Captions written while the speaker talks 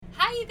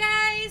Hi, you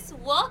guys.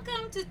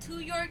 Welcome to Two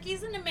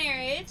Yorkies in a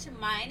Marriage.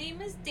 My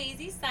name is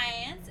Daisy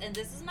Science, and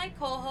this is my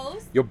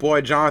co-host. Your boy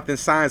Jonathan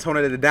Science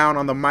holding it down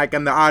on the mic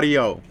and the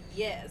audio.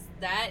 Yes,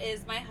 that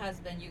is my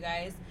husband, you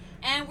guys.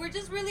 And we're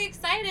just really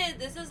excited.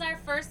 This is our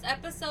first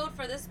episode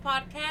for this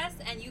podcast,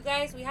 and you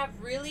guys, we have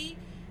really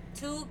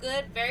two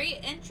good, very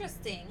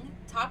interesting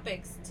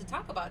topics to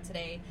talk about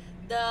today.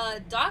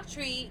 The dog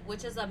treat,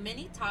 which is a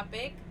mini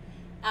topic.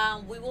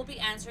 We will be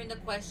answering the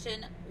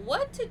question,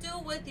 what to do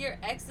with your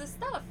ex's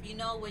stuff. You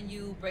know, when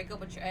you break up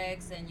with your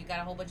ex and you got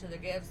a whole bunch of their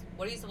gifts,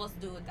 what are you supposed to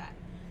do with that?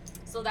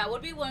 So that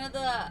would be one of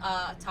the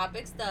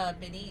topics, the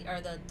mini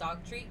or the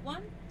dog treat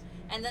one.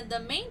 And then the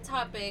main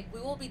topic, we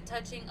will be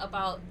touching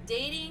about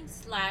dating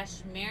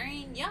 /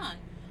 marrying young.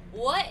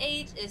 What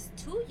age is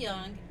too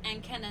young,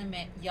 and can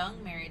a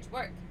young marriage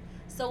work?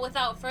 So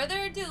without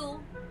further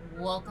ado,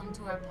 welcome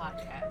to our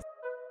podcast.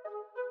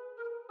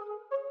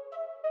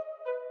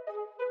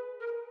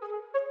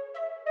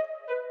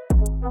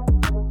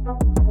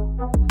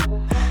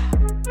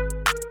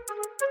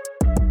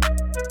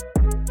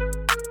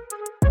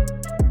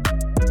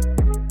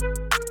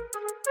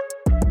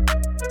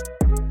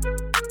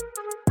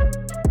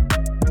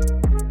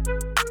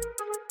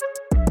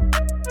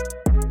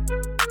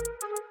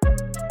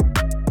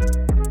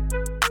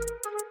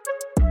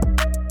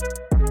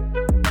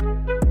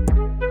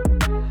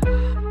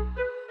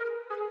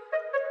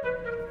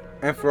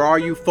 And for all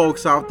you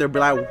folks out there, be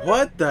like,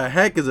 what the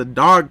heck is a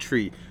dog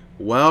treat?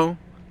 Well,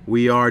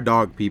 we are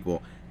dog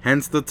people.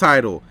 Hence the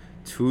title,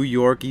 Two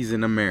Yorkies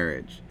in a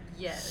Marriage.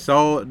 Yes.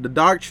 So the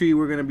dog treat,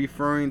 we're going to be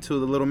referring to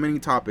the little mini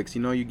topics.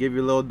 You know, you give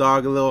your little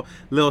dog a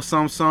little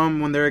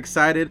some when they're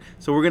excited.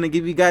 So we're going to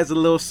give you guys a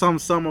little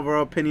some of our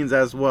opinions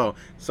as well.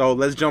 So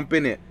let's jump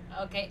in it.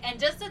 Okay, and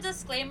just a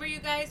disclaimer, you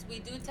guys, we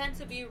do tend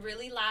to be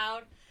really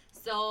loud.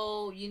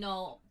 So, you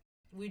know,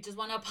 we just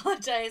want to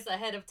apologize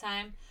ahead of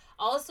time.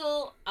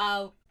 Also,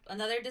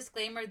 another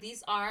disclaimer,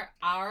 these are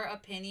our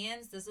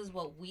opinions. This is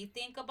what we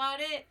think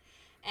about it.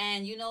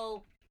 And, you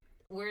know,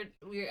 I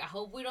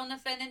hope we don't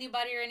offend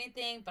anybody or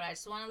anything, but I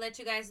just want to let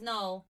you guys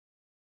know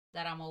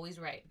that I'm always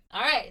right.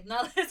 All right,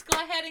 now let's go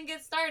ahead and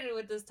get started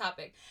with this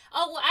topic.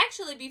 Oh, well,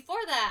 actually,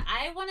 before that,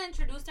 I want to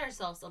introduce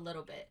ourselves a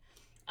little bit.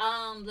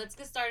 Let's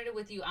get started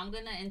with you. I'm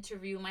going to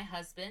interview my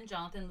husband,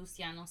 Jonathan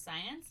Luciano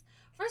Science.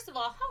 First of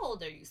all, how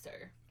old are you,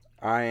 sir?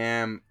 I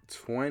am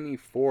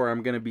 24.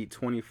 I'm going to be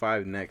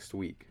 25 next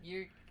week.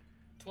 You're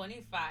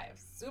 25.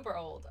 Super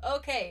old.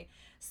 Okay.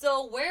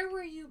 So where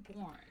were you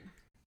born?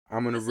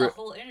 I'm going to... This is a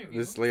whole interview.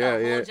 This, yeah,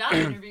 a whole job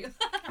interview.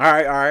 All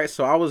right.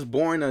 So I was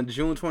born on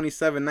June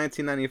 27,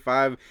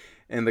 1995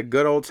 in the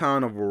good old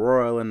town of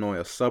Aurora, Illinois,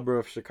 a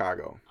suburb of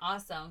Chicago.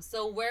 Awesome.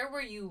 So where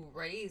were you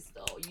raised,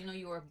 though? You know,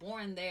 you were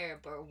born there,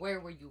 but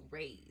where were you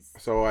raised?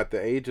 So at the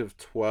age of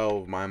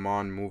 12, my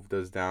mom moved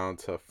us down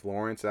to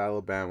Florence,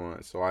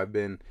 Alabama. So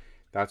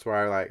that's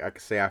where I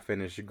could say I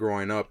finished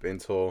growing up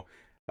until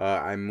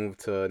I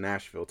moved to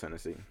Nashville,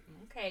 Tennessee.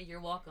 Okay,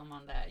 you're welcome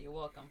on that. You're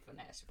welcome for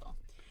Nashville.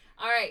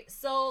 All right,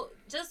 so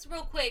just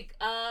real quick,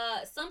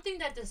 something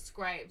that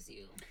describes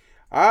you.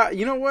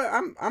 You know what?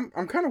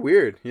 I'm kind of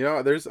weird. You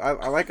know,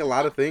 I like a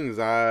lot of things.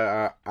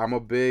 I'm a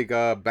big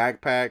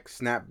backpack,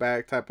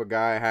 snapback type of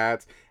guy,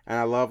 hats, and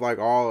I love like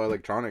all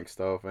electronic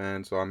stuff.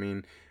 And so I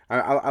mean,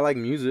 I like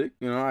music.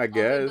 You know, I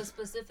guess. Okay, but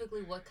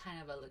specifically, what kind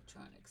of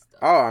electronic stuff?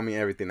 Oh, I mean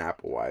everything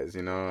Apple wise.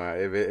 You know,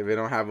 if it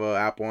don't have a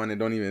Apple on it,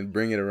 don't even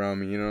bring it around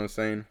me. You know what I'm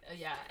saying?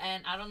 Yeah,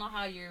 and I don't know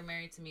how you're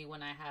married to me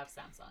when I have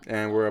Samsung.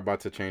 And we're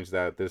about to change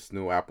that. This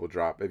new Apple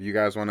drop. If you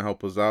guys want to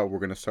help us out, we're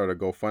gonna start a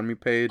GoFundMe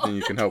page, and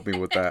you can help me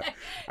with that.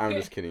 I'm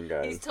just kidding,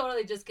 guys. He's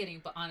totally just kidding,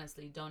 but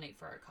honestly, donate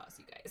for our cause,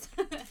 you guys.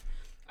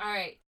 All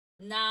right,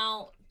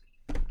 now,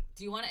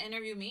 do you want to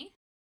interview me?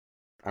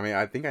 I mean,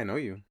 I think I know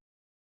you.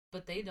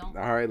 But they don't.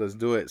 All right, let's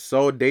do it.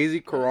 So,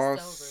 Daisy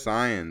Cross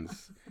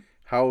Science,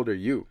 how old are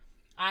you?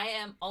 I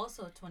am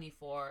also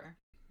 24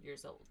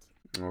 years old.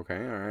 Okay,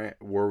 all right.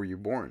 Where were you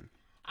born?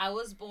 I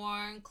was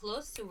born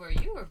close to where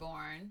you were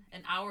born,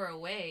 an hour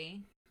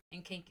away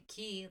in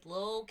Kankakee,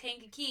 little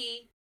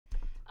Kankakee.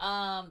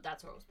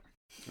 That's where I was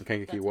born.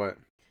 Kankakee what?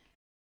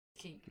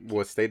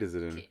 What state is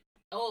it in?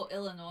 Oh,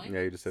 Illinois.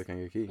 Yeah, you just said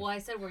Kankakee. Well, I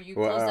said were you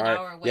close an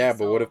hour away. Yeah,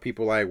 but what if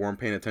people like weren't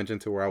paying attention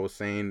to where I was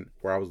saying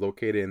where I was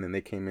located, and then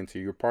they came into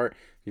your part?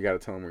 You got to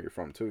tell them where you're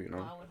from too, you know.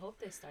 Well, I would hope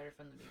they started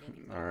from the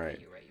beginning. All right.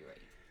 You're right.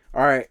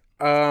 All right.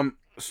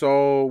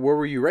 So where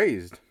were you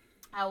raised?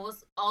 I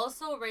was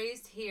also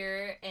raised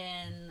here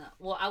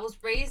I was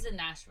raised in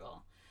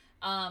Nashville.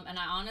 And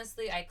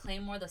I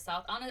claim more the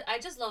South. I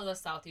just love the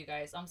South, you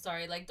guys. I'm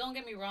sorry. Like, don't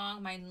get me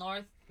wrong. My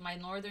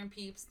northern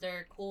peeps,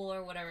 they're cool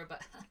or whatever.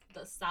 But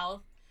the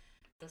South,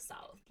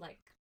 like,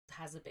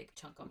 has a big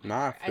chunk of my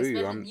heart. I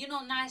feel you. You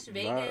know,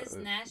 Vegas,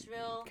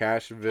 Nashville.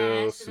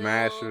 Cashville,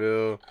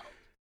 Smashville.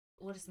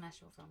 What is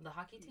Nashville from? The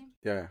hockey team?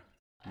 Yeah.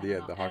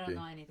 The hockey. I don't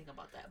know anything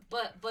about that,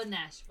 but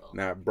Nashville.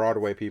 Now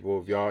Broadway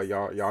people, if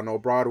y'all know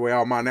Broadway,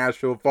 all my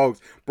Nashville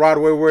folks.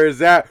 Broadway, where is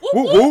that?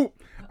 Whoop, whoop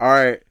whoop. All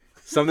right,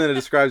 Something that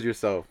describes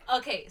yourself.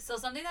 Okay, so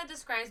something that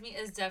describes me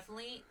is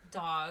definitely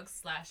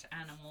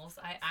dogs/animals.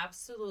 I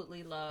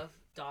absolutely love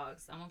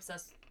dogs. I'm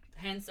obsessed.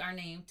 Hence our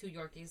name, Two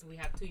Yorkies. We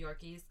have two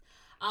Yorkies.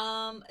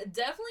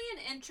 Definitely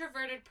an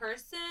introverted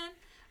person.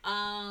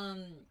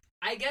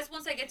 I guess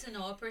once I get to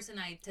know a person,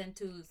 I tend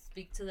to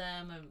speak to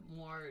them in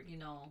more,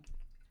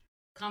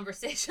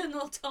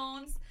 conversational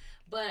tones.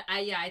 But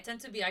I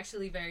tend to be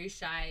actually very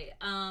shy.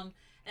 And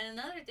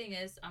another thing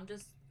is, I'm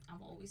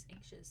always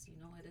anxious.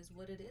 It is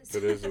what it is.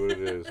 It is what it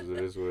is.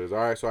 It is what it is. All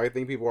right, so I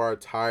think people are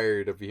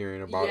tired of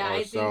hearing about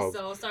ourselves. Yeah, I think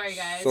so. Sorry,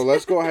 guys. So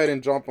let's go ahead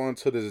and jump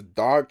onto this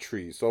dog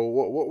treat. So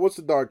what's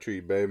the dog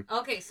treat, babe?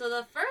 Okay, so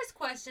the first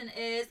question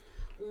is,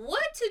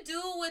 what to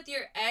do with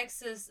your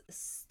ex's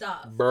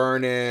stuff?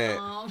 Burn it.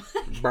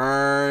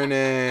 Burn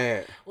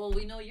it. Well,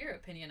 we know your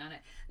opinion on it.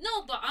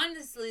 No, but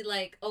honestly,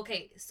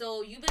 okay,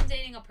 so you've been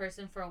dating a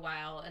person for a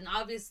while, and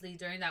obviously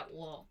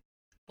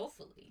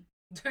hopefully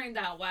during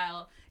that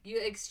while you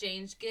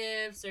exchange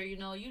gifts, or you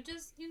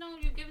just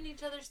you're giving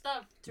each other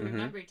stuff to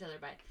remember each other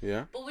by.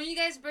 Yeah. But when you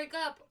guys break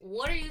up,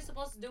 what are you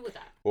supposed to do with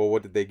that? Well,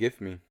 what did they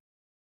gift me?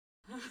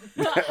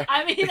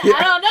 I mean,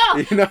 I don't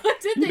know.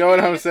 You know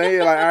what I'm saying?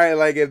 Like, all right,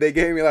 like if they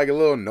gave me like a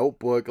little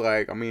notebook,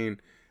 like I mean,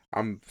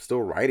 I'm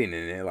still writing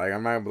in it. Like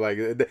I'm not like.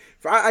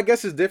 I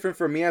guess it's different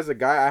for me as a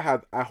guy.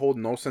 I hold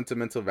no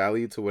sentimental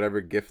value to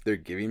whatever gift they're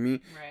giving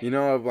me.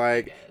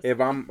 Right.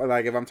 If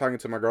I'm talking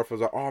to my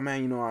girlfriend, like, oh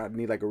man, I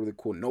need like a really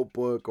cool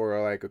notebook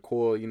or like a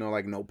cool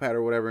like notepad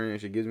or whatever,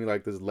 and she gives me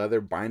like this leather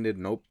binded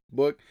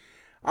notebook.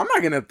 I'm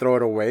not gonna throw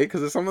it away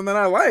because it's something that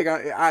I like.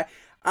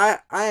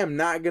 I am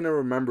not gonna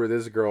remember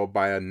this girl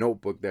by a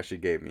notebook that she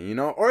gave me,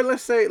 or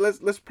let's say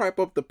let's pipe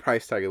up the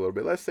price tag a little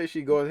bit. Let's say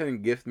she goes ahead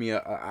and gift me a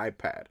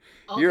iPad.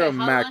 Okay, You're a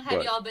how MacBook. long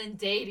have y'all been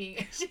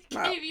dating? She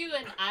gave you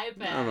an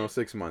iPad. I don't know,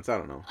 6 months. I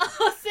don't know.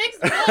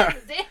 6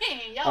 months,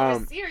 dang, y'all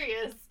were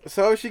serious.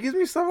 So if she gives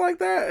me stuff like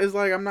that, it's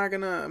like I'm not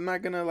gonna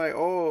like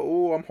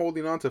I'm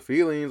holding on to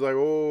feelings like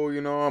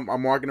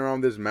I'm walking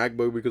around with this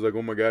MacBook because like,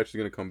 oh my gosh, she's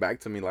gonna come back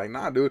to me. Like,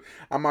 nah, dude,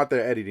 I'm out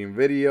there editing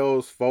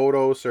videos,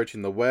 photos,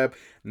 searching the web,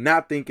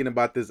 not thinking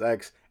about this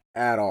ex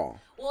at all.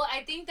 Well,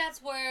 I think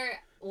that's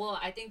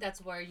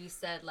where you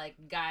said like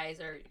guys,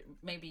 or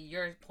maybe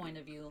your point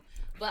of view,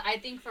 but I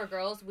think for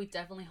girls we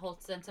definitely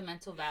hold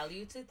sentimental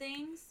value to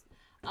things.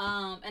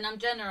 And I'm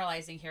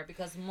generalizing here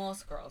because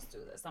most girls do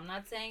this. I'm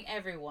not saying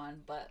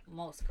everyone, but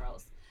most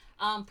girls.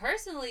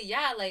 Personally,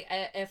 yeah, like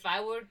if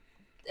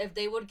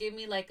they would give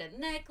me like a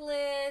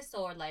necklace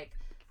or like,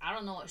 I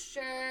don't know, a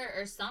shirt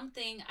or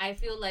something, I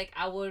feel like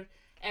I would,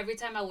 every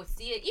time I would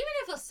see it,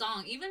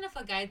 even if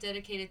a guy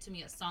dedicated to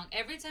me a song,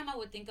 every time I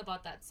would think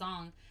about that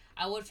song,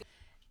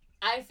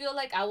 I feel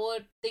like I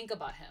would think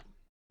about him.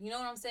 You know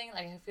what I'm saying?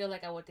 Like, I feel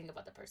like I would think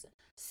about the person.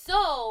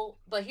 So,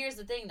 but here's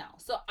the thing now.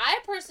 So, I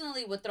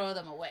personally would throw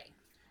them away.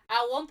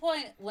 At one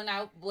point, when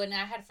I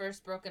had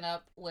first broken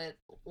up with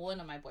one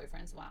of my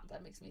boyfriends, wow,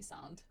 that makes me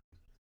sound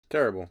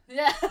terrible.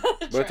 Yeah.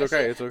 But it's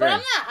okay. It's okay.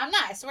 But I'm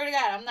not. I swear to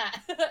God, I'm not.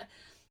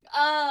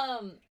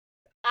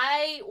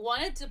 I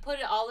wanted to put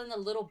it all in a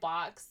little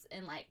box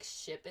and, like,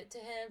 ship it to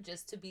him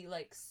just to be,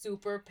 like,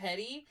 super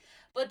petty.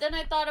 But then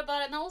I thought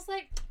about it, and I was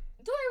like,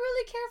 do I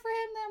really care for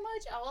him that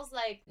much? I was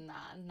like,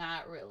 nah,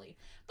 not really.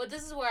 But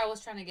this is where I was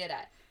trying to get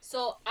at.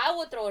 So I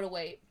would throw it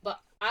away, but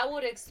I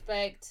would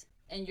expect,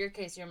 in your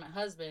case, you're my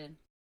husband,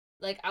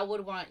 like, I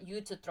would want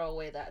you to throw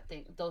away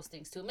those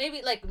things too.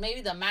 Maybe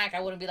the Mac, I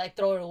wouldn't be like,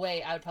 throw it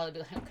away. I would probably be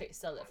like, okay,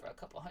 sell it for a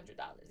couple $100.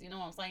 You know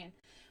what I'm saying?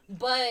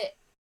 But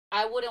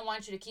I wouldn't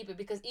want you to keep it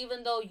because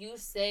even though you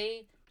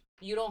say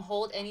you don't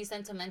hold any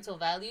sentimental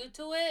value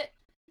to it,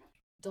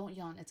 don't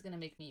yawn. It's going to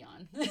make me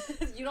yawn.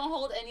 You don't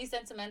hold any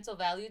sentimental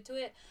value to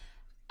it.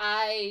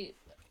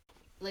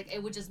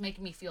 It would just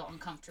make me feel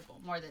uncomfortable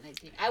more than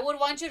anything. I would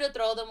want you to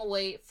throw them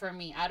away for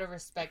me, out of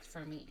respect for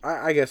me.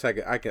 I guess I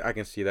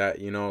can see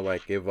that,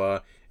 like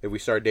if we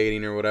start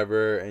dating or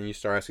whatever and you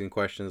start asking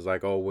questions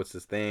like, oh, what's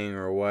this thing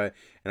or what?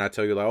 And I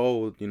tell you like,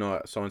 oh,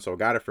 so-and-so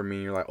got it for me.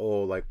 And you're like,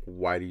 oh, like,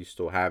 why do you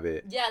still have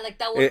it? Yeah, like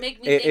that would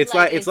make me think it's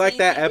like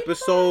that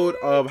episode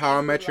of How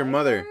I Met Your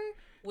Mother.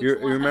 You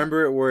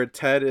remember where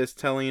Ted is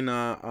telling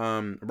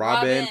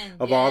Robin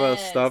of all the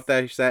stuff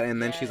that he said,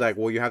 and then she's like,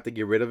 well, you have to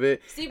get rid of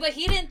it. See, but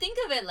he didn't think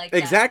of it like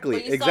exactly,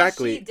 that.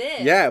 Exactly. She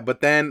did. Yeah,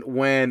 but then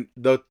when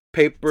the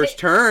papers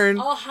turn.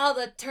 Oh, how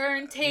the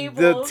turntables.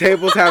 The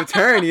tables have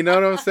turned. You know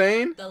what I'm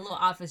saying? The little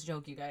office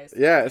joke, you guys.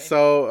 Yeah. Okay.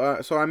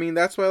 So I mean,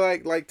 that's why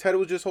like Ted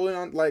was just holding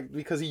on, like,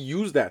 because he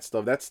used that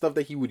stuff. That's stuff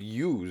that he would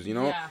use.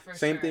 Yeah, for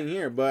Same thing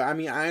here. But I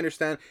mean, I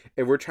understand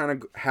if we're trying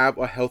to have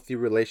a healthy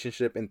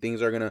relationship and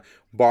things are gonna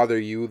bother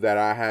you that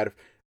I had.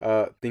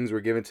 Things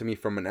were given to me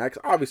from an ex.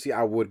 Obviously,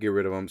 I would get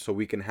rid of them so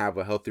we can have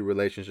a healthy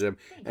relationship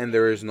and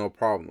there is no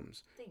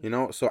problems.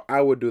 So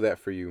I would do that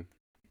for you.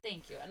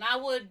 Thank you, and I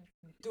would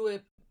do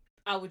it.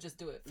 I would just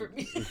do it for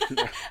me.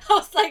 I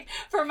was like,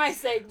 for my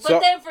sake,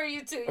 but then for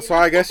you too. So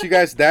I guess you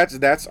guys,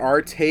 that's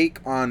our take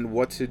on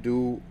what to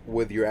do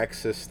with your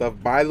ex's stuff.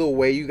 By the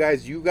way, you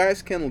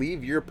guys can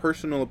leave your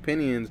personal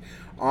opinions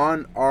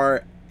on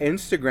our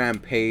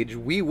Instagram page.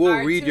 We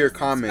will read your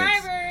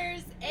comments.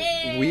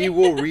 we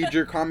will read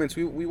your comments.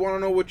 We want to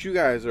know what you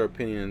guys are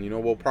opinion. You know,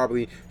 we'll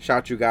probably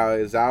shout you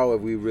guys out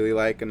if we really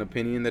like an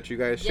opinion that you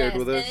guys shared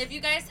with us. And if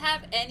you guys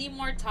have any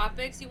more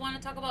topics you want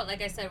to talk about,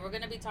 like I said, we're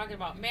going to be talking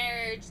about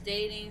marriage,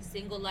 dating,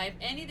 single life,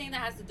 anything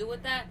that has to do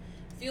with that.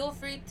 Feel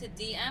free to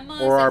DM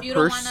us or if you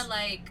don't want to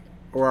like.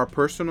 Or our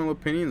personal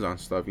opinions on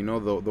stuff. You know,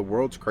 the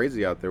world's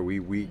crazy out there. I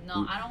don't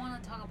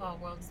want to talk about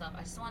world stuff.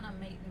 I just want to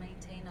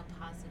maintain a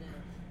positive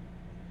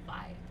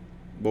vibe.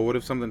 But what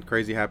if something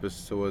crazy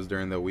happens to us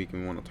during the week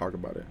and we want to talk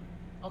about it?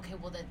 Okay,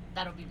 well then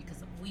that'll be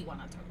because we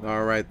want to talk about it.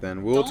 All right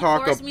then, Don't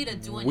force me to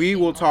do anything, we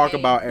will talk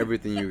about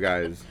everything, you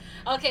guys.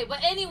 Okay,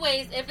 but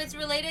anyways, if it's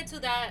related to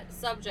that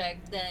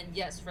subject, then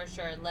yes, for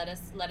sure. Let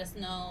us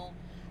know.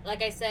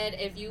 Like I said,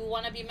 if you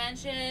want to be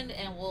mentioned,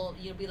 and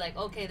you'll be like,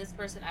 okay, this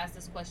person asked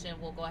this question,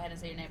 we'll go ahead and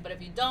say your name. But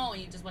if you don't,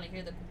 and you just want to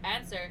hear the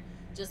answer,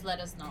 just let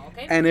us know,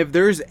 okay? And if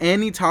there's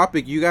any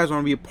topic you guys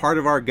want to be a part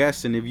of our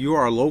guests, and if you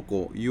are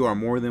local, you are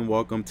more than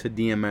welcome to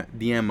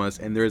DM us,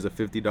 and there is a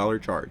 $50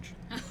 charge.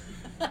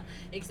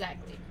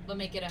 Exactly, but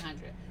make it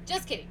 100.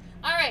 Just kidding.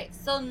 All right,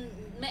 so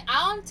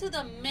on to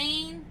the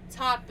main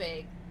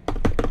topic.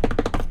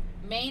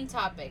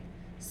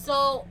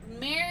 So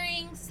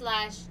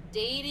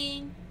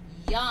marrying/dating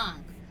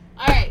young.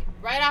 All right,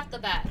 right off the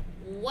bat,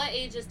 what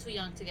age is too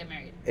young to get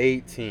married?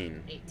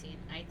 18. 18,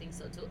 I think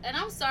so too. And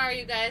I'm sorry,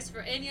 you guys,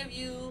 for any of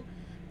you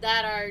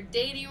that are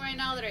dating right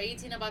now, that are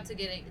 18,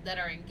 that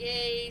are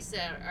engaged,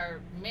 that are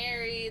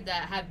married,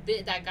 that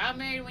got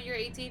married when you're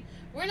 18.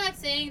 We're not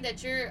saying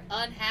that you're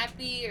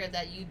unhappy or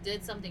that you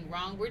did something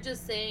wrong. We're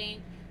just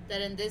saying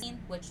that in this,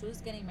 which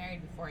who's getting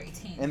married before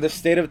 18? In the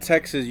state of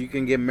Texas, you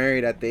can get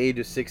married at the age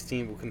of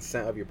 16 with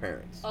consent of your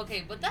parents.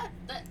 Okay, but that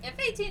if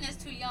 18 is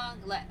too young,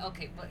 but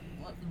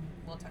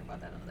we'll talk about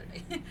that another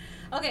day.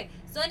 Okay,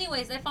 so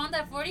anyways, I found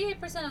that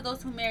 48% of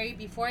those who marry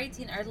before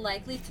 18 are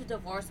likely to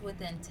divorce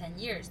within 10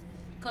 years,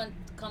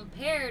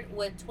 compared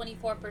with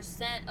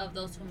 24% of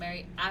those who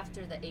marry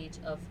after the age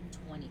of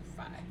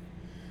 25.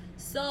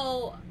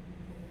 So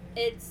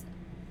it's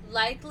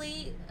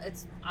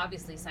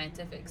obviously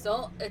scientific,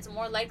 so it's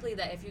more likely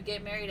that if you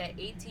get married at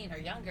 18 or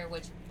younger,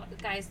 which,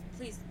 guys,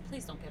 please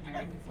don't get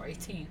married before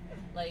 18.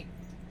 Like,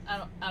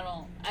 I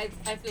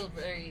feel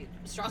very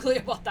strongly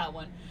about that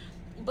one.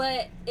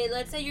 But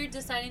let's say you're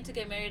deciding to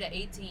get married at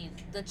 18,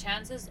 the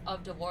chances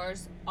of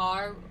divorce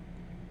are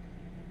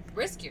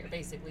riskier,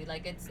 basically.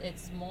 Like,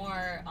 it's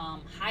more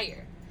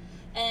higher.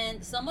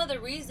 And some of the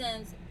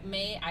reasons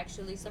may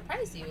actually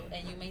surprise you,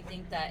 and you may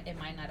think that it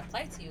might not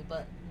apply to you,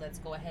 but let's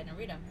go ahead and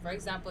read them. For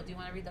example, do you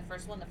want to read the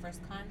first one, the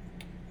first con?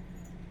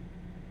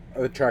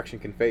 Attraction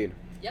can fade.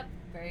 Yep,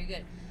 very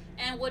good.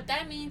 And what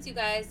that means, you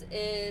guys,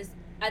 is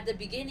at the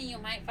beginning you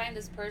might find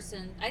this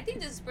person. I think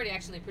this is pretty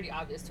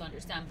obvious to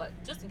understand, but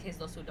just in case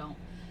those who don't.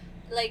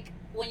 Like,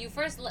 when you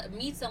first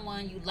meet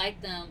someone, you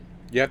like them.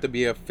 You have to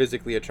be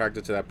physically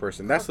attracted to that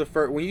person. That's the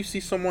first. When you see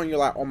someone, you're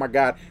like, oh my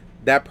God,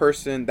 that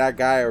person, that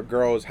guy or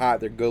girl is hot,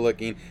 they're good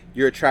looking.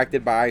 You're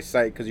attracted by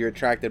eyesight because you're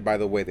attracted by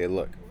the way they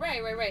look.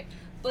 Right.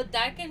 But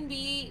that can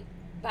be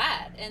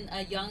bad in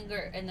a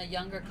younger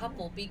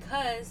couple,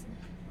 because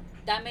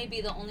that may be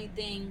the only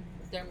thing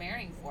they're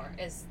marrying for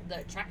is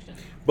the attraction.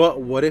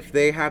 But what if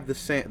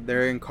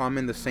they're in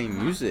common the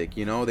same music,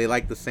 you know? They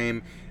like the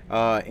same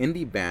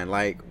indie band.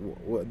 Like,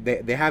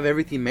 they have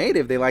everything made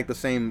if they like the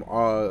same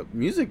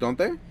music, don't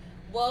they?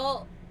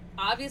 Well,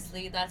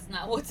 obviously, that's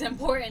not what's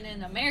important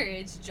in a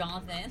marriage,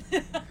 Jonathan.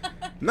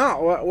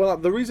 No, well,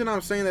 the reason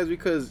I'm saying that is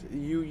because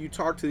you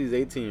talk to these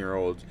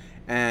 18-year-olds,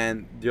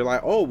 and you're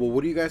like, oh, well,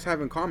 what do you guys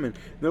have in common?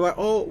 And they're like,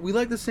 oh, we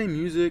like the same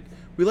music.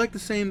 We like the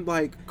same,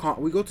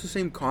 we go to the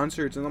same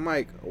concerts. And I'm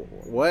like,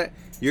 what?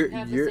 We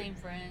have the same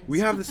friends. We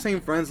have the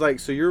same friends. Like,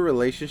 so your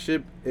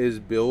relationship is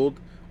built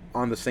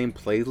on the same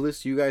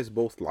playlist you guys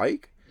both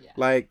like? Yeah.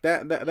 Like,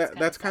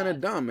 that's kind of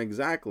dumb.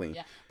 Exactly.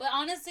 Yeah. But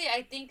honestly,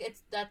 I think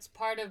that's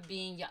part of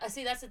being young.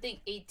 See, that's the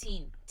thing.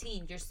 18,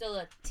 teen. You're still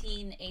a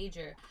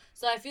teenager.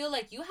 So I feel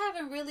like you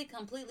haven't really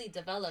completely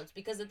developed,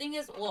 because the thing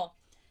is, well,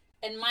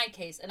 in my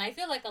case, and I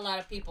feel like a lot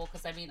of people,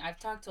 because I mean, I've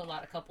talked to a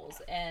lot of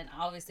couples, and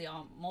obviously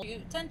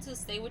you tend to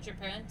stay with your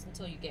parents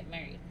until you get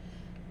married.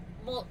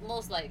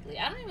 Most likely.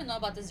 I don't even know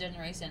about this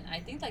generation. I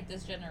think like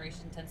this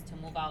generation tends to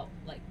move out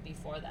like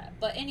before that.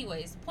 But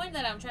anyways, point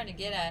that I'm trying to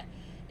get at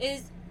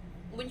is,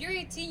 when you're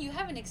 18, you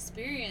haven't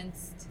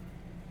experienced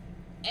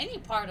any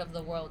part of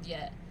the world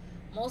yet.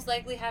 Most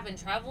likely haven't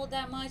traveled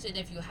that much, and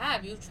if you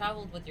have, you've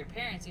traveled with your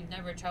parents. You've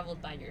never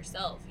traveled by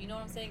yourself. You know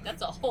what I'm saying?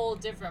 That's a whole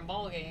different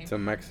ballgame. To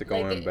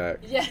Mexico and back.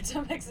 Yeah,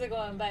 to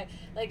Mexico and back.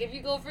 Like, if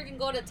you go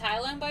to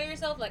Thailand by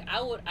yourself, like,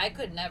 I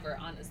could never,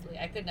 honestly.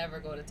 I could never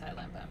go to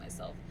Thailand by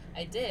myself.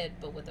 I did,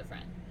 but with a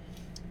friend.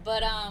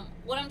 But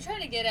what I'm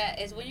trying to get at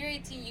is, when you're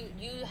 18,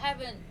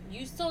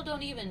 you still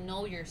don't even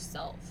know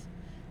yourself.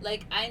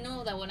 Like, I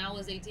know that when I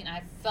was 18,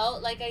 I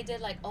felt like I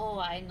did, like, oh,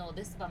 I know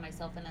this about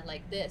myself and I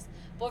like this.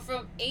 But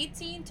from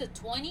 18 to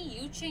 20,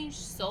 you change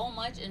so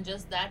much in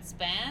just that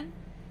span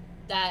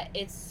that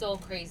it's so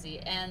crazy.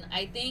 And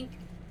I think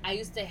I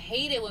used to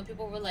hate it when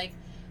people were like,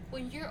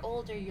 when you're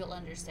older, you'll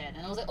understand.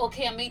 And I was like,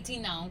 okay, I'm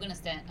 18 now. I'm going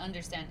to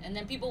understand. And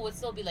then people would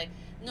still be like,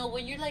 no,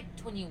 when you're like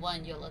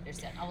 21, you'll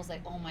understand. I was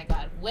like, oh my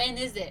God, when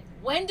is it?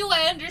 When do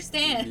I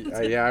understand?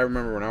 Yeah, I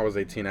remember when I was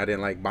 18, I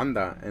didn't like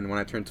banda. And when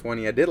I turned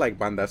 20, I did like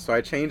banda. So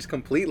I changed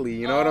completely.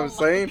 You know what I'm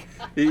saying?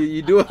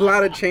 You do a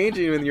lot of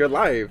changing in your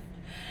life.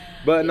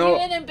 But no,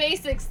 even in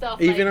basic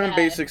stuff. Even like on that.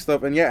 basic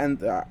stuff, and yeah,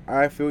 and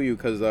I feel you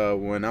because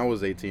when I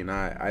was 18,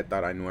 I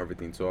thought I knew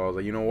everything. So I was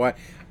like, you know what,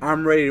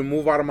 I'm ready to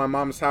move out of my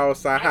mom's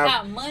house. I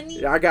got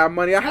money. I got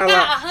money. I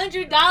got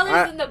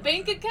 $100 in the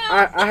bank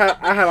account.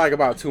 I had like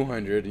about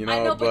 200. You know,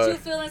 I know, but you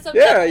feeling some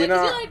yeah, you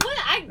know, you're like, what?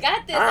 I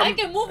got this. I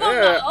can move on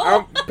my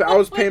own. I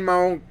was paying my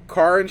own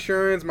car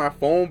insurance, my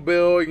phone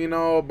bill, you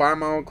know, buying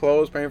my own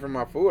clothes, paying for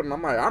my food, and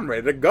I'm like, I'm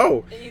ready to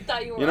go. And you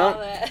thought you were all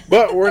that.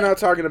 But we're not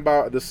talking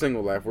about the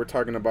single life. We're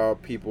talking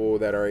about people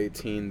that are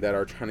 18 that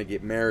are trying to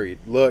get married.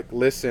 Look,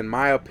 listen,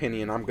 my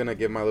opinion, I'm going to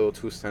give my little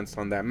 2 cents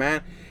on that.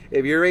 Man,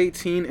 if you're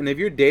 18 and if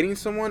you're dating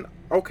someone,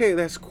 okay,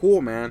 that's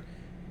cool, man.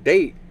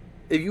 Date.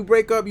 If you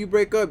break up, you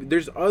break up.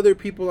 There's other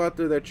people out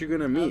there that you're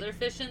going to meet. Other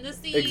fish in the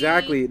sea.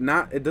 Exactly.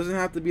 It doesn't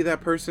have to be that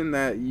person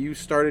that you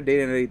started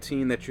dating at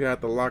 18 that you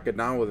have to lock it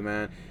down with,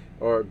 man.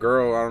 Or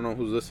girl, I don't know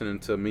who's listening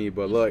to me,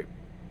 but look,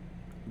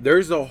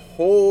 there's a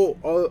whole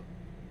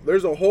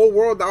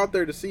world out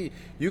there to see.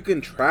 You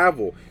can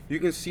travel, you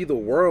can see the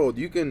world,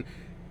 you can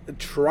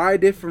try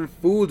different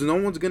foods. No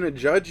one's gonna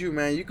judge you,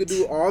 man. You could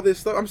do all this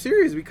stuff. I'm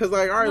serious because,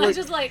 like, all right, like,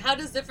 just like, how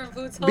does different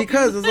foods help?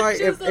 Because it's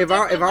like if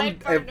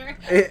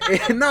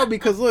no,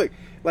 because look.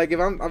 Like if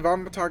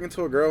I'm talking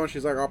to a girl and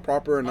she's like all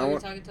proper and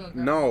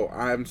no,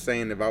 I'm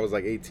saying if I was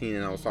like 18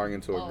 and I was talking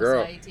to a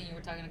girl. So 18, you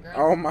were talking to girls.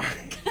 Oh my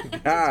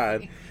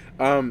God.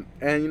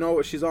 And you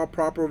know, she's all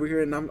proper over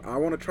here, and I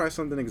want to try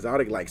something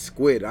exotic like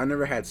squid. I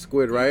never had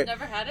squid, right? You've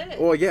never had it?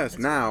 Well, yes,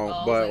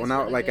 now, but when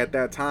I like at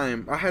that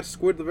time, I had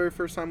squid the very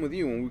first time with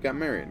you when we got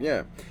married.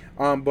 Yeah.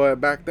 But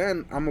back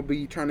then, I'm gonna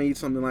be trying to eat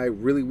something like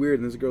really weird,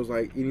 and this girl's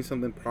like eating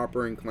something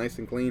proper and nice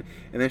and clean,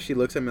 and then she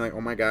looks at me like, "Oh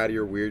my God,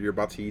 you're weird. You're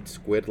about to eat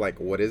squid. Like,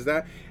 what is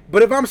that?"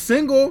 But if I'm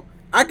single,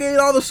 I can eat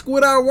all the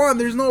squid I want.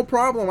 There's no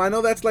problem. I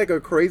know that's like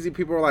a crazy.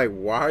 People are like,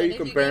 "Why are you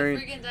comparing?"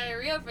 If you get freaking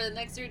diarrhea for the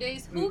next 3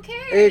 days, who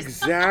cares?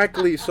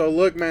 Exactly. So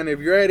look, man, if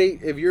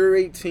you're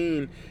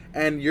 18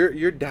 and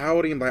you're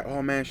doubting, like,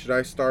 oh man, should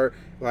I start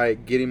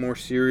like getting more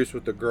serious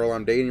with the girl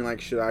I'm dating? Like,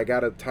 should I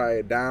gotta tie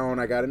it down?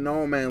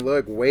 No, man.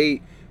 Look,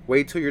 wait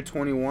till you're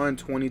 21,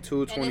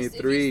 22, 23.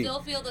 If you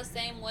still feel the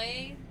same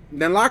way,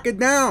 then lock it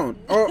down.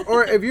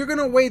 or if you're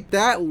gonna wait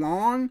that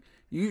long,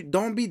 you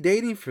don't be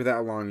dating for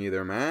that long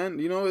either, man.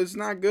 You know, it's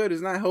not good.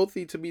 It's not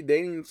healthy to be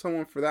dating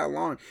someone for that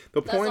long.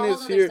 That's point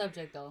is here.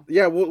 Subject, though.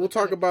 Yeah, we'll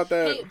talk about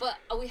that. Hey, but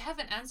we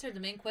haven't answered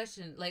the main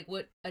question, like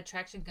what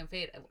attraction can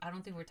fade. I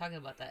don't think we're talking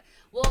about that.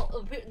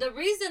 Well, the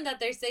reason that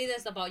they say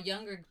this about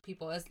younger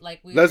people is like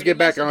let's get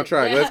back on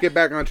track. Let's get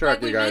back on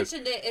track, like you guys. We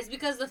mentioned it is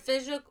because the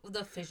physical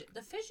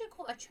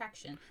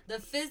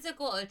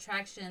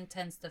attraction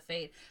tends to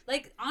fade.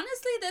 Like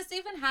honestly, this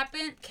even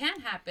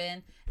can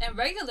happen in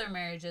regular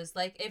marriages.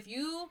 Like if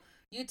you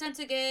tend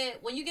to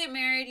when you get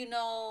married, you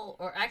know,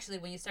 or actually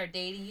when you start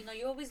dating, you know,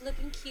 you're always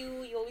looking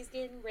cute, you're always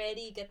getting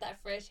ready, get that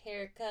fresh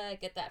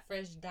haircut, get that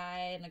fresh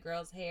dye in the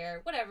girl's hair,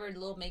 whatever, a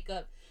little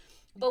makeup.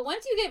 But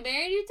once you get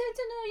married, you tend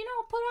to know, you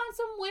know, put on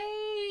some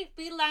weight,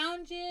 be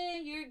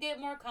lounging, you get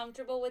more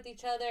comfortable with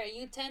each other, and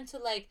you tend to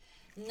like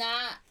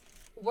not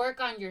work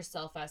on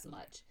yourself as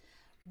much.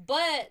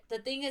 But the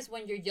thing is,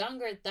 when you're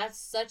younger, that's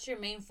such your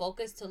main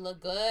focus to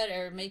look good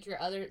or make your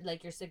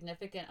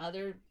significant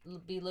other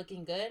be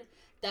looking good,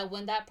 that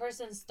when that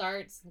person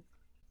starts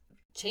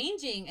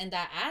changing in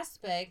that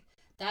aspect,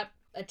 that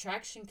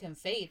attraction can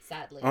fade,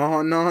 sadly.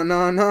 Oh,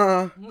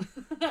 no.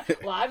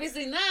 Well,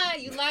 obviously not.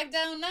 You locked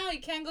down now.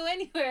 You can't go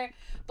anywhere.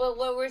 But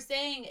what we're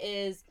saying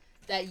is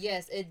that,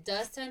 yes, it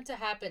does tend to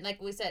happen. Like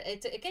we said,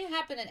 it can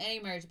happen in any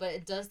marriage, but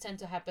it does tend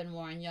to happen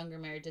more in younger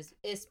marriages,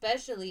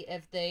 especially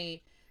if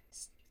they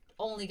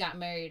only got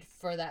married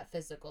for that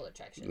physical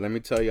attraction. Let me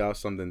tell y'all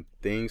something.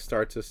 Things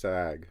start to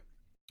sag.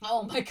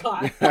 Oh my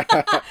God. All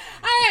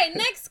right,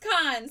 next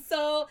con.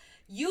 So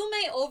you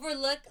may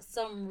overlook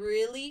some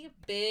really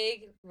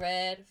big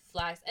red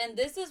flags. And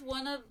this is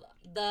one of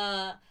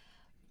the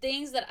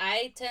things that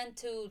I tend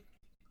to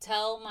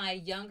tell my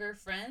younger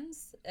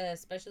friends,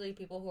 especially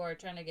people who are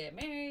trying to get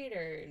married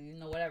or, you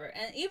know, whatever.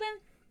 And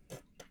even, I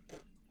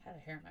had a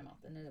hair in my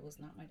mouth and it was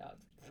not my dog.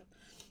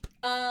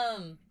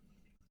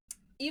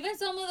 Even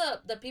some of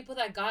the people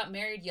that got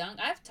married young,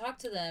 I've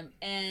talked to them,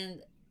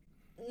 and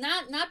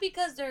not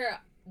because they're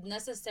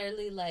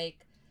necessarily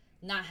like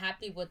not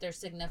happy with their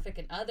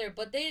significant other,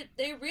 but they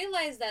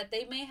realize that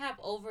they may have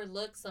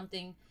overlooked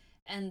something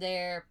in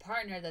their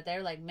partner that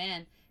they're like,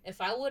 man, if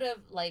I would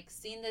have like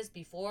seen this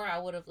before, I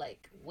would have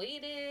like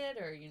waited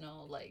or, you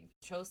know, like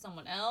chose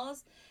someone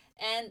else.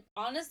 And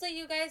honestly,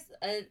 you guys,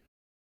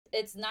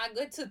 it's not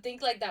good to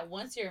think like that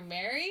once you're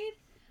married,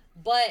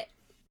 but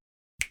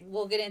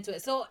we'll get into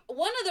it. So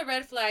one of the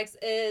red flags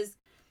is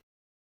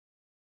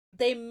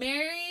they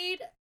married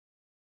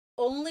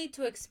only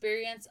to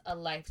experience a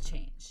life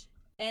change.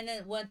 And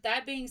then with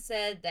that being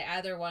said, they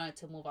either wanted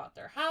to move out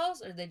their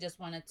house or they just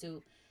wanted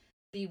to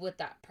be with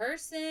that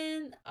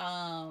person.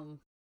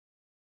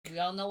 We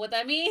all know what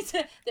that means.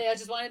 They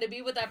just wanted to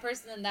be with that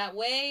person in that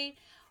way.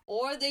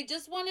 Or they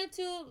just wanted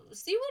to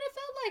see what it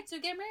felt like to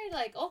get married.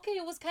 Like, okay,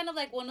 it was kind of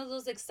like one of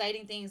those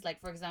exciting things. Like,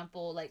 for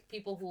example, like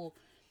people who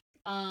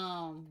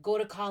go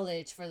to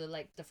college for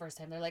the first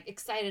time. They're like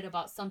excited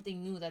about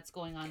something new that's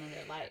going on in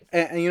their life.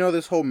 And you know,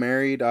 this whole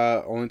married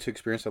only to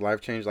experience a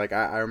life change, like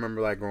I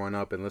remember like growing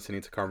up and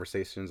listening to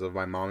conversations of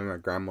my mom and my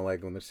grandma,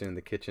 like when they're sitting in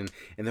the kitchen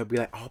and they'll be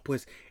like, oh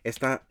pues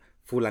esta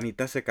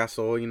fulanita se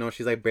casó, you know,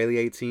 she's like barely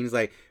 18,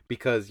 like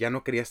because ya no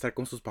quería estar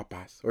con sus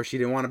papás, or she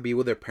didn't want to be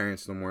with their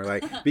parents no more,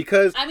 like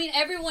because I mean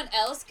everyone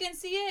else can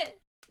see it.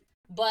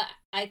 But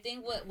I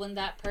think when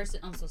that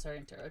person, I'm so sorry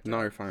to interrupt. No,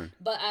 you're fine.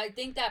 But I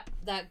think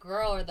that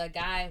girl or the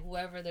guy,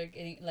 whoever they're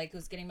getting, like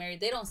who's getting married,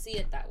 they don't see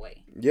it that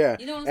way. Yeah.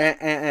 You know what I'm saying?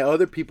 And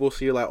other people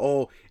see it like,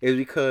 oh, it's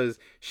because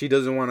she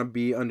doesn't want to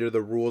be under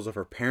the rules of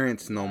her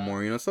parents no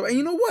more, you know? So, and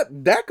you know what?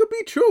 That could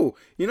be true.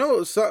 You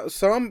know,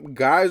 some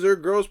guys or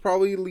girls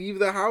probably leave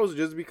the house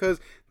just because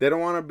they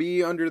don't want to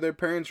be under their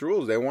parents'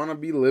 rules. They want to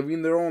be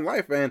living their own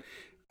life. And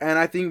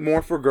I think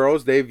more for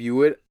girls, they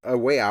view it a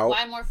way out.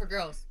 Why more for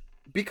girls?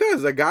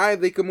 Because a guy,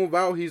 they can move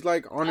out. He's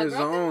like on his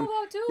own. Can move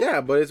out too. Yeah,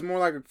 but it's more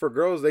like for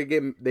girls, they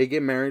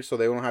get married so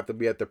they don't have to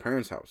be at their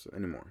parents' house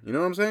anymore. You know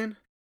what I'm saying?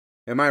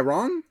 Am I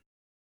wrong?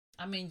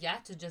 I mean, yeah,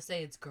 to just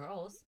say it's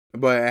girls.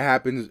 But it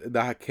happens.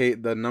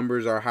 The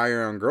numbers are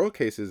higher on girl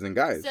cases than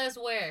guys. Says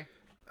where?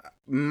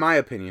 My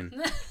opinion.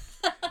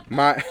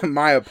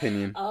 my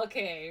opinion.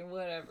 Okay,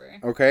 whatever.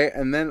 Okay,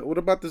 and then what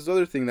about this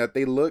other thing that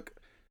they look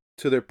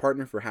to their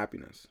partner for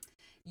happiness?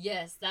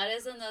 Yes, that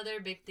is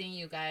another big thing,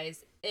 you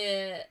guys.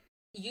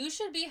 You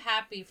should be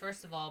happy,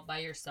 first of all, by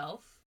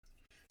yourself.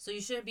 So you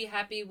should be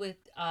happy with,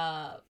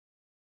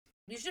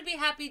 you should be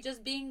happy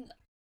just being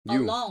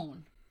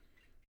alone,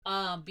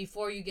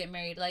 before you get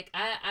married. Like,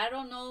 I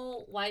don't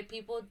know why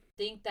people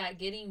think that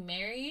getting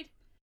married,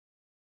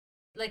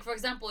 like, for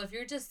example, if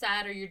you're just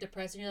sad or you're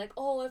depressed and you're like,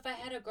 oh, if I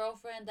had a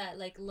girlfriend that,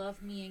 like,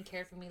 loved me and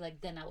cared for me, like,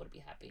 then I would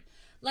be happy.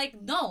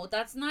 Like, no,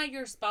 that's not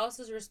your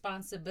spouse's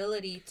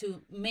responsibility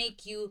to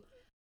make you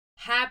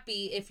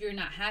happy if you're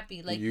not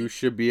happy. Like, you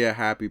should be a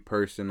happy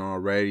person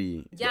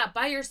already. Yeah,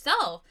 by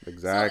yourself.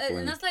 Exactly. So,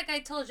 and that's like I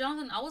told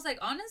Jonathan, I was like,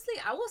 honestly,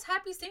 I was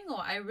happy single.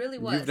 I really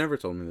was. You've never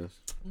told me this.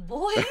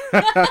 Boy.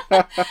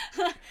 I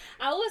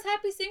was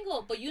happy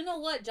single. But you know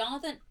what?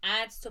 Jonathan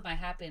adds to my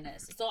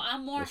happiness. So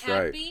I'm more that's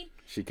happy. Right.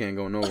 She can't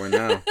go nowhere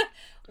now.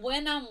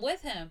 When I'm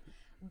with him.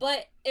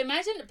 But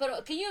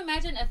can you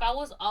imagine if I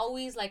was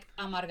always like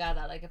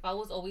amargada? Like if I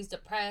was always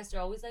depressed or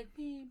always like,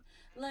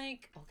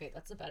 like, okay,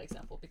 that's a bad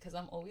example because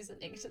I'm always an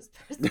anxious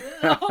person.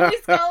 I'm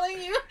always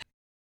calling you.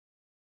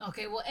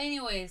 Okay, well,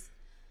 anyways,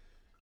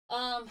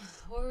 what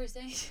were we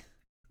saying?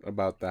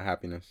 About the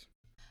happiness.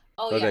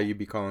 Oh, so yeah. that you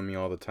be calling me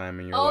all the time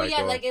and you're like... Oh,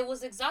 yeah, like it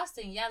was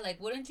exhausting. Yeah, like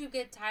wouldn't you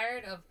get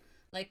tired of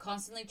like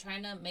constantly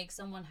trying to make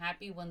someone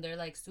happy when they're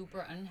like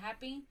super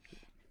unhappy?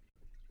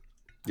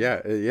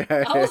 Yeah.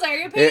 I was like, are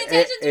you paying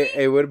attention to me?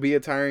 It would be a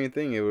tiring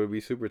thing. It would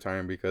be super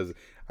tiring because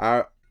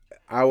I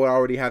would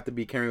already have to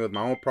be carrying with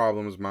my own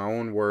problems, my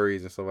own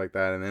worries and stuff like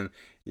that. And then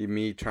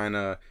me trying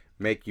to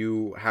make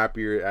you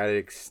happier at an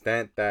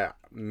extent that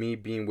me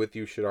being with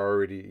you should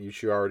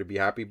already be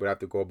happy, but have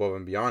to go above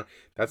and beyond.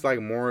 That's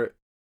like more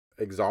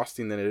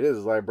exhausting than it is.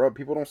 It's like, bro,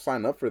 people don't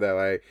sign up for that.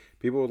 Like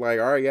people like,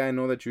 all right, yeah, I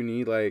know that you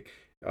need like,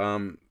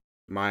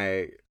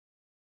 my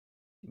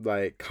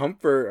like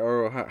comfort,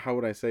 or how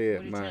would I say it?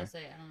 What are you trying to say?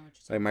 I don't know what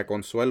you're like saying. my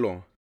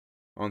consuelo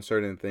on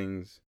certain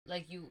things.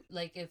 Like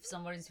if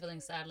somebody's feeling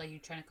sad, like you're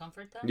trying to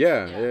comfort them.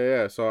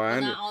 Yeah. So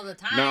not all the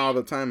time. Not all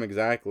the time,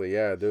 exactly.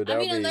 Yeah, dude. I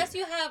mean, unless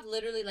you have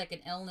literally like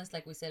an illness,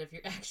 like we said, if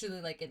you're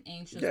actually like an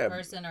anxious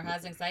person or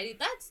has anxiety,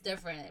 that's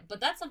different. But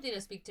that's something to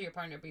speak to your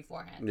partner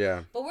beforehand.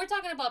 Yeah. But we're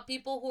talking about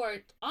people who are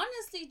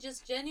honestly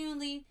just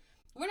genuinely.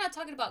 We're not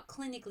talking about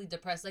clinically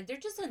depressed. Like they're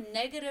just a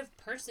negative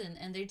person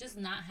and they're just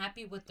not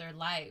happy with their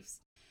lives.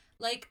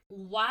 Like,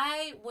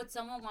 why would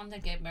someone want to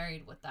get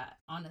married with that,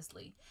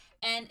 honestly?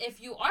 And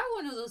if you are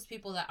one of those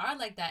people that are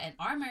like that and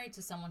are married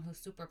to someone who's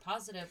super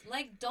positive,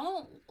 like,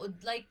 don't,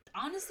 like,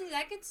 honestly,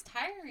 that gets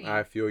tiring.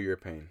 I feel your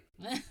pain.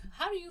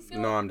 How do you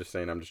feel? No, I'm just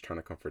saying, I'm just trying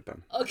to comfort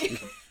them. Okay.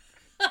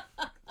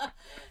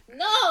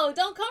 No,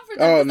 don't comfort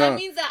them because that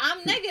means that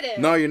I'm negative.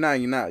 No, you're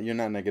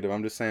not negative.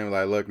 I'm just saying,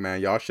 like, look, man,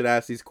 y'all should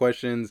ask these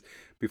questions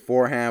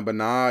beforehand, but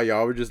nah,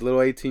 y'all were just little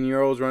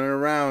 18-year-olds running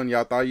around.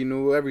 Y'all thought you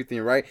knew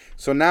everything, right?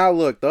 So now,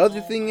 look, the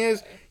other thing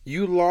is,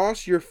 you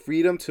lost your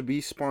freedom to be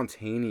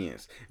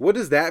spontaneous. What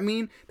does that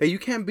mean? That you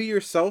can't be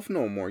yourself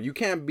no more. You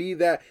can't be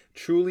that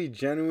truly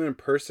genuine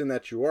person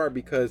that you are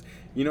because,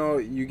 you know,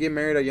 you get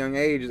married at a young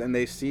age and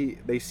they see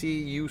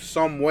you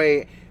some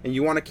way and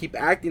you want to keep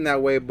acting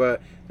that way,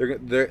 but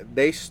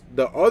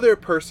the other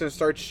person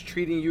starts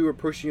treating you or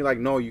pushing you like,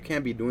 no, you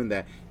can't be doing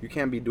that. You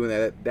can't be doing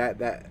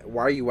that.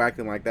 Why are you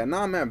acting like that?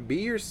 Nah, man, be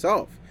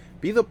yourself.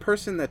 Be the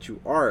person that you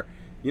are.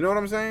 You know what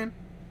I'm saying?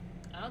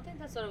 I don't think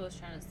that's what I was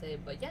trying to say,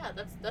 but yeah,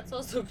 that's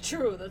also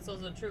true. That's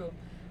also true.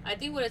 I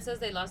think what it says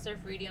they lost their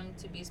freedom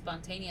to be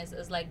spontaneous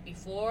is like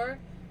before,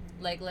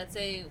 like let's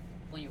say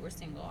when you were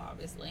single,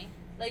 obviously,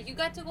 like you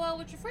got to go out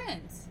with your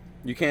friends.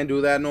 You can't do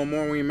that no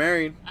more when you're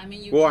married. I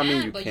mean, you well, can. I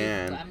mean, you but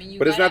can. You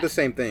but it's gotta, not the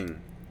same thing.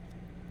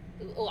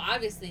 Well,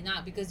 obviously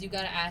not, because you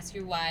gotta ask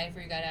your wife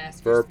or you gotta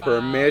ask for your spouse.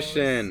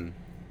 permission.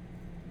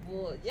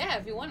 Well, yeah,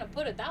 if you want to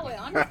put it that way,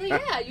 honestly,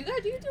 yeah, you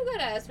do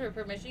gotta ask for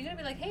permission. You gotta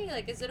be like, hey,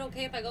 like, is it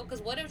okay if I go?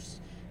 Because what if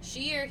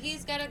she or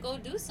he's gotta go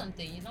do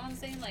something? You know what I'm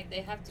saying? Like,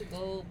 they have to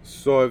go.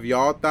 So if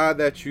y'all thought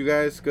that you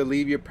guys could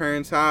leave your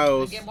parents'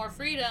 house, get more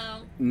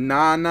freedom.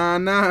 Nah.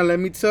 Let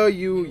me tell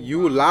you,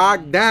 you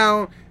locked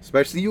down.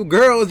 Especially you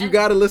girls, you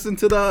gotta listen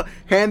to the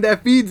hand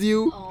that feeds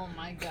you. Oh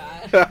my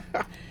god.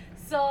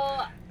 So,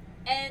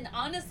 and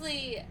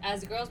honestly,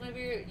 as girls,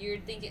 maybe you're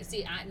thinking.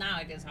 See, now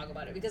I can talk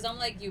about it because I'm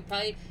like you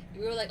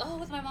were like, oh,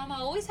 with my mom,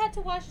 I always had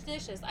to wash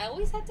dishes. I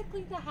always had to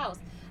clean the house.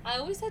 I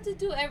always had to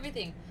do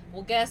everything.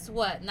 Well, guess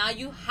what? Now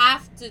you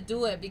have to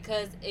do it,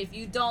 because if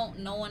you don't,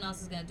 no one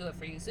else is gonna do it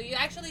for you. So you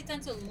actually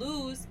tend to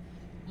lose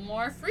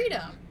more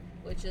freedom,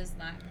 which is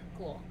not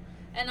cool.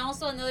 And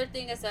also another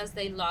thing, it says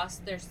they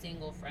lost their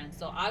single friends.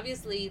 So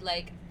obviously,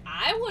 like,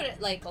 I would,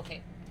 like,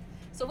 okay.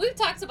 So we've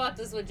talked about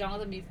this with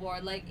Jonathan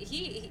before. Like,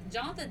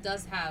 Jonathan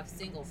does have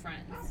single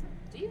friends.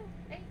 Do you?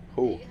 Hey?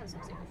 Who? Yeah, you have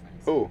some single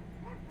friends. Who?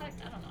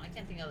 I don't know. I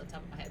can't think of the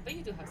top of my head. But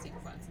you do have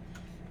single friends.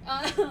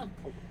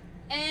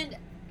 And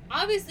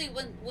obviously,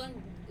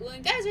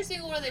 when guys are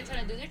single, what are they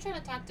trying to do? They're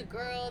trying to talk to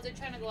girls. They're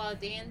trying to go out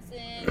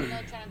dancing.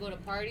 Trying to go to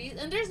parties.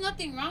 And there's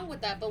nothing wrong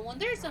with that. But when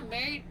there's a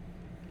married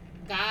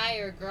guy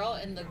or girl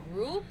in the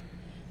group,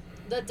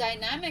 the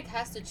dynamic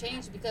has to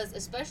change, because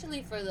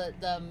especially for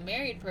the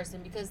married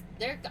person, because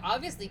they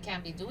obviously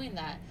can't be doing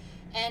that.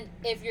 And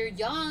if you're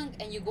young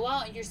and you go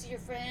out and you see your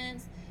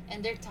friends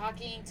and they're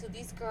talking to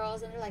these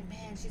girls and they're like,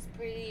 man, she's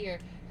pretty, or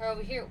her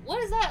over here,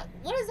 what is that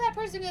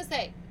person gonna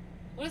say?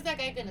 What is that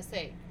guy gonna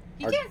say?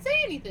 He can't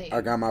say anything.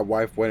 I got my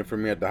wife waiting for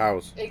me at the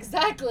house.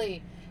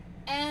 Exactly.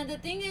 And the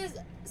thing is,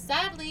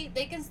 sadly,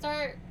 they can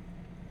start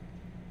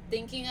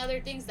thinking other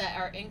things that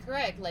are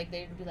incorrect. Like,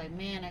 they'd be like,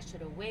 man, I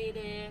should have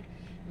waited.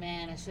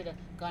 Man, I should have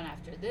gone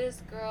after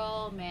this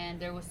girl. Man,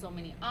 there was so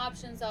many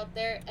options out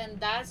there. And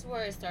that's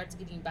where it starts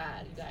getting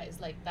bad, you guys.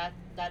 Like,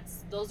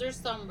 those are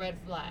some red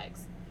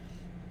flags.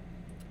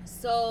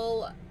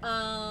 So,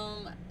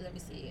 let me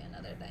see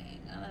another thing.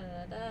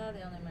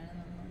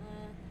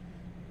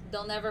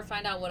 They'll never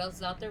find out what else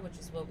is out there, which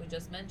is what we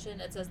just mentioned.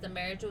 It says the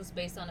marriage was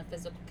based on a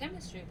physical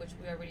chemistry, which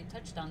we already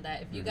touched on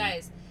that. If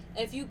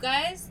you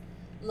guys,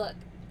 look,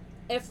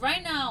 if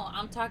right now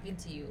I'm talking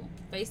to you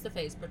face to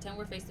face, pretend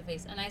we're face to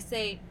face, and I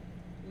say,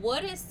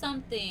 what is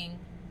something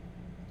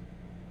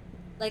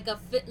like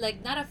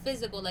not a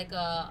physical, like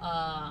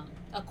a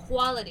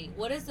quality?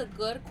 What is a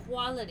good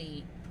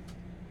quality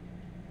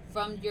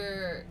from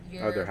your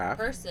other half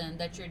person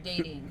that you're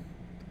dating?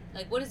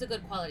 Like, what is a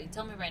good quality?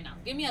 Tell me right now.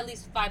 Give me at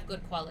least 5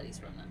 good qualities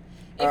from them.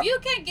 If you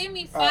can't give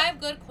me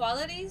 5 good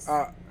qualities,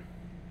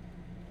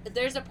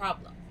 there's a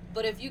problem.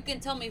 But if you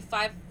can tell me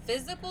 5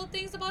 physical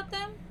things about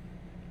them,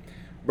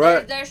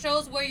 there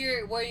shows where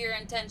your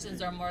intentions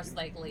are most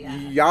likely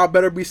at. Y'all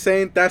better be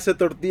saying, te hace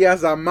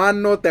tortillas a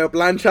mano, te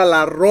plancha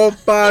la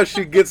ropa,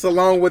 she gets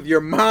along with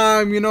your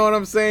mom, you know what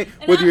I'm saying?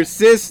 Your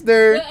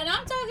sister. And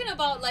I'm talking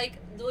about, like,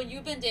 when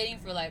you've been dating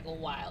for like a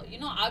while,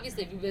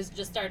 obviously if you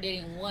just start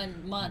dating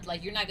 1 month,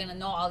 like, you're not gonna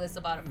know all this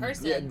about a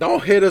person. Yeah,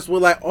 don't hit us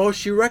with like, oh,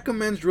 she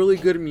recommends really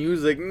good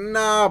music.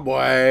 Nah,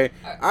 boy,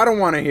 I don't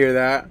want to hear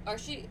that. Or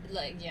she,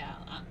 like,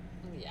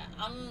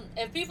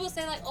 if people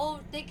say like, oh,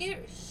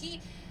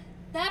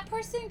 that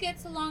person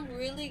gets along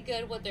really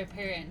good with their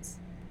parents.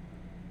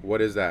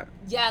 What is that?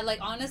 Yeah, like,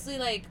 honestly,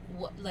 like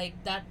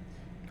that.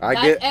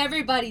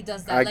 Everybody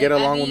does that. I get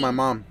along with my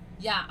mom.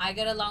 Yeah, I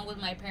get along with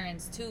my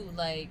parents too.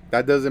 Like,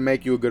 that doesn't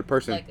make you a good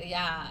person. Like,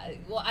 yeah.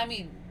 Well, I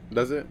mean.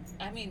 Does it?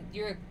 I mean,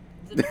 you're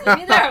either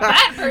a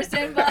bad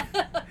person, but.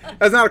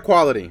 That's not a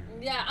quality.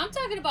 Yeah, I'm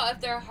talking about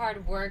if they're a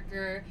hard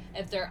worker,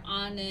 if they're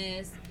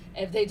honest,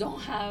 if they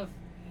don't have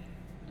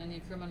any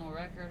criminal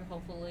record,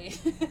 hopefully.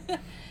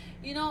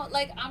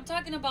 Like, I'm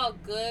talking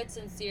about good,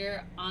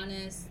 sincere,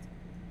 honest.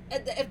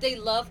 If they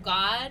love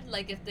God,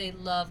 like,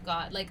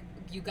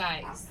 you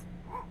guys,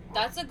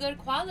 that's a good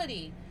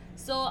quality.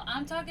 So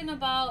I'm talking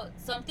about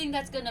something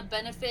that's gonna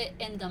benefit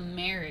in the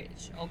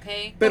marriage,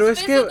 okay?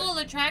 Physical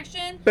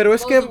attraction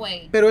goes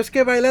away. Pero es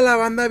que baila la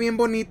banda bien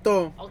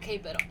bonito. Okay,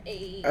 pero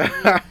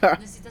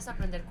necesitas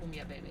aprender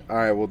cumbia, baby. All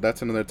right, well,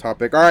 that's another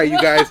topic. All right,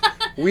 you guys,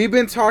 we've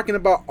been talking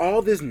about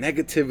all this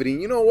negativity.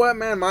 You know what,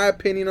 man? My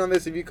opinion on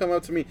this, if you come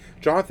up to me,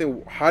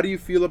 Jonathan, how do you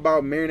feel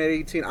about marrying at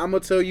 18? I'm gonna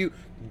tell you,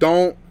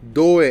 don't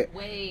do it.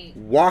 Wait.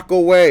 Walk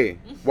away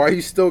while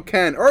you still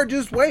can, or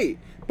just wait.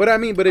 But I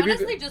mean,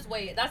 honestly, just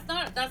wait. That's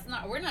not.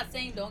 We're not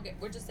saying don't get.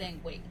 We're just saying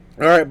wait.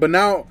 All right, but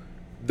now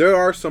there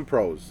are some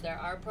pros. There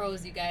are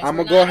pros, you guys. I'm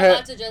gonna go ahead.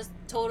 Not to just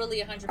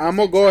totally 100%. I'm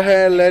gonna go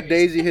ahead and let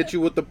Daisy hit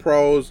you with the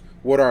pros.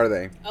 What are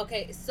they?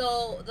 Okay,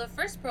 so the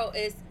first pro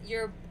is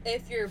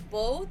if you're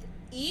both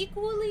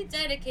equally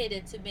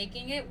dedicated to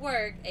making it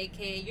work,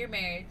 aka your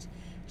marriage,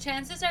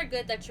 chances are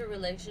good that your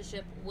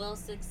relationship will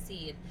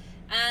succeed.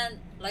 And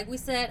like we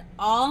said,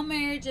 all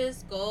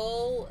marriages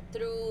go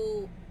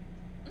through,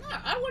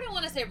 I wouldn't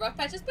want to say rough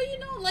patches, but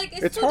like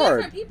it's two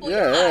hard. different people.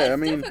 Yeah, It's I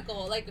mean,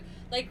 difficult. Like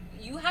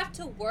you have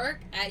to work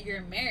at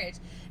your marriage.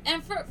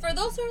 And for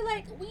those who are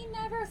like, we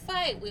never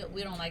fight,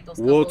 we don't like those couples.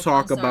 We'll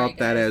talk I'm sorry, about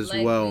that guys.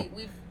 as well.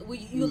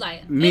 You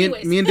lying. Me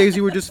Anyways. and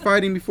Daisy were just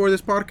fighting before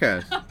this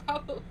podcast.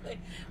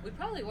 We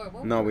probably were.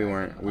 No, we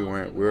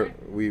weren't.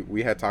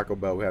 We had Taco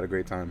Bell. We had a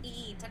great time.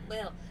 Taco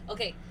Bell.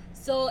 Okay,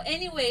 so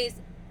anyways,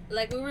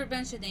 like we were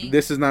mentioning,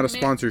 this is not a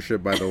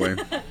sponsorship, by the way.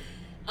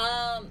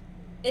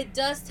 It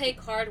does take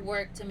hard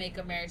work to make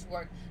a marriage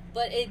work,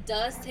 but it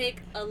does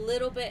take a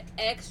little bit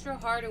extra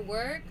harder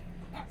work.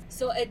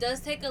 So it does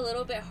take a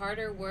little bit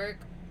harder work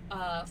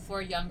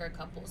for younger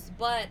couples,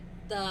 but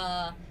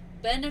the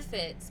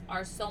benefits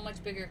are so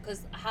much bigger.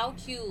 Because how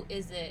cute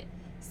is it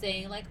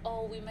saying like,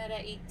 oh, we met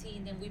at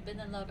 18 and we've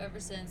been in love ever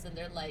since, and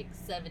they're like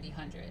 70,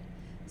 100.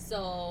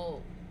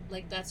 So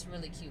like that's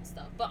really cute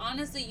stuff. But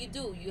honestly, you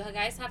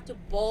guys have to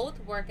both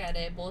work at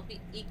it, both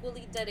be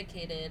equally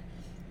dedicated,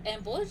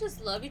 and both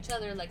just love each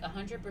other like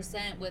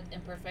 100% with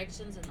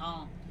imperfections and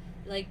all.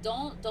 Like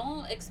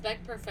don't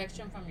expect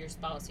perfection from your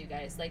spouse, you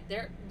guys. Like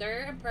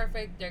they're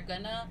imperfect. They're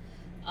gonna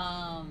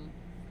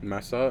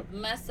mess up,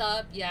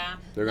 yeah.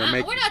 We're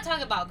not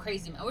talking about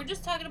crazy, man. We're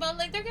just talking about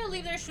like they're gonna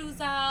leave their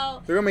shoes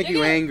out. They're gonna make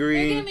you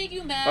angry. They're gonna make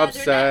you mad.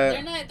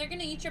 Upset. They're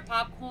gonna eat your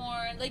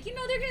popcorn. Like they're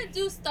gonna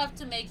do stuff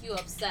to make you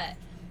upset.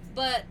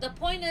 But the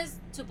point is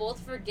to both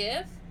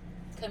forgive,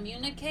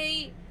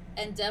 communicate,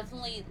 and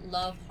definitely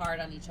love hard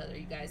on each other,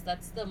 you guys.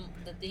 That's the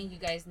thing you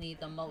guys need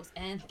the most.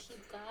 And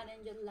keep God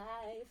in your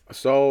life.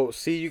 So,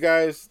 see, you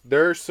guys,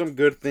 there's some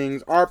good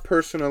things. Our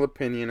personal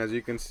opinion, as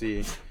you can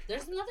see.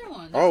 There's another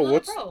one.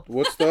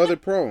 What's the other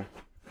pro?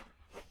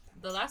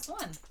 The last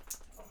one.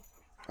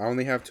 I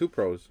only have 2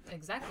 pros.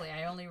 Exactly.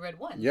 I only read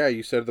one. Yeah,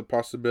 you said the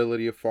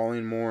possibility of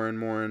falling more and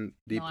more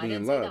deeply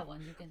in love. Say that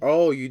one.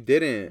 Oh, you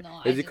didn't.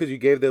 No, is it because you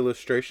gave the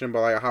illustration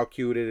about like how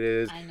cute it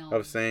is? I know.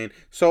 Of saying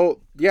so.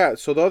 Yeah.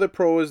 So the other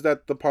pro is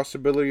that the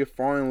possibility of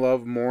falling in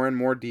love more and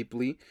more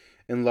deeply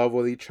in love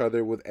with each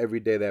other with every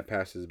day that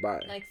passes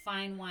by. Like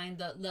fine wine,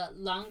 the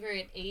longer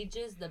it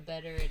ages, the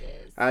better it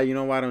is. You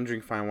know why I don't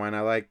drink fine wine?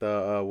 I like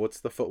the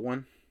what's the foot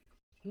one?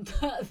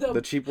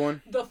 The cheap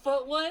one. The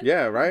foot one.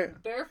 Yeah, right.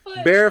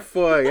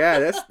 Barefoot.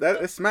 Yeah,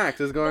 that smacks.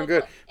 It's going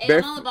good. Hey,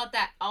 I'm all about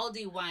that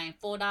Aldi wine.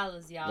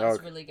 $4, y'all.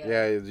 It's really good.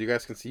 Yeah, you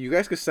guys can see. You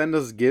guys can send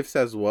us gifts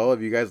as well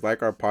if you guys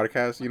like our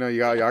podcast.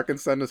 Y'all can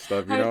send us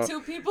stuff. I have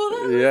 2 people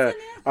that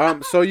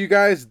listen. So you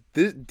guys,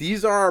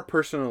 these are our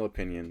personal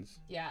opinions.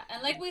 Yeah,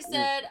 and like we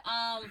said,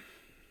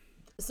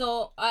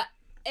 so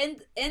in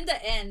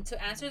the end,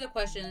 to answer the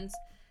questions.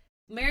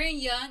 Marrying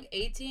young,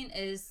 18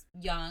 is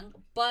young,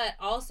 but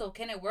also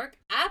can it work?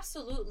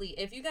 Absolutely.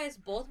 If you guys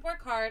both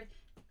work hard,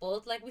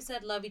 both, like we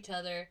said, love each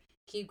other,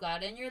 keep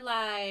God in your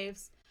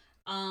lives,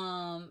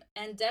 and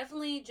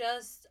definitely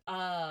just,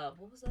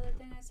 what was the other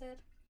thing I said?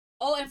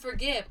 Oh, and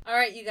forgive. All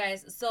right, you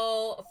guys.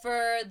 So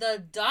for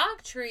the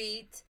dog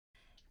treat,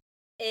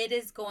 it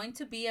is going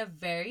to be a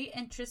very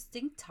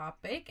interesting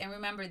topic. And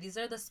remember, these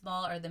are the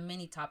small or the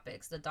mini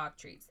topics, the dog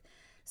treats.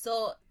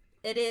 So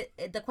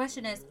the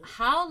question is,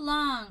 how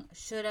long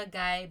should a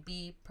guy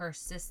be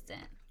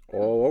persistent?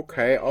 Oh,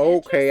 okay.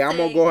 I'm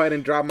gonna go ahead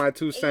and drop my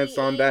 2 cents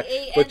on that.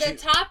 But the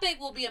topic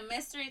will be a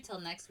mystery till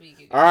next week.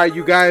 You guys. All right,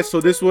 you guys.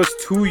 So this was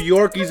 2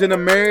 Yorkies in a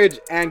marriage,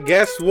 and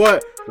guess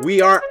what?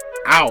 We are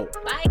out.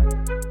 Bye.